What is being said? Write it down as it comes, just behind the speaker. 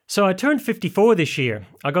So I turned 54 this year.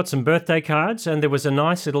 I got some birthday cards and there was a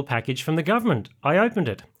nice little package from the government. I opened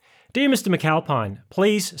it. Dear Mr. McAlpine,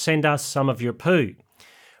 please send us some of your poo.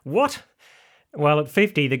 What? Well, at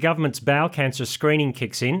 50, the government's bowel cancer screening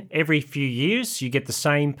kicks in. Every few years, you get the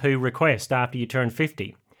same poo request after you turn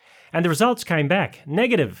 50. And the results came back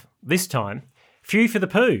negative this time. Phew for the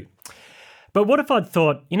poo. But what if I'd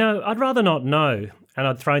thought, I'd rather not know, and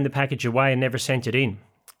I'd thrown the package away and never sent it in?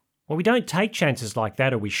 Well, we don't take chances like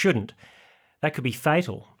that, or we shouldn't. That could be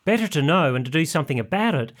fatal. Better to know and to do something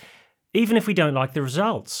about it, even if we don't like the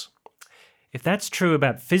results. If that's true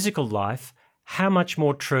about physical life, how much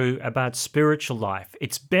more true about spiritual life?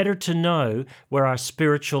 It's better to know where our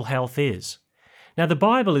spiritual health is. Now, the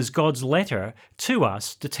Bible is God's letter to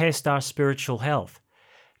us to test our spiritual health.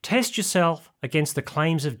 Test yourself against the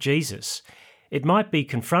claims of Jesus. It might be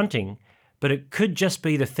confronting, but it could just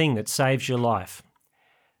be the thing that saves your life.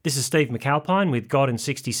 This is Steve McAlpine with God in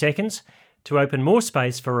 60 Seconds. To open more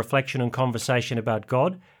space for reflection and conversation about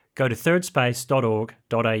God, go to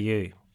thirdspace.org.au.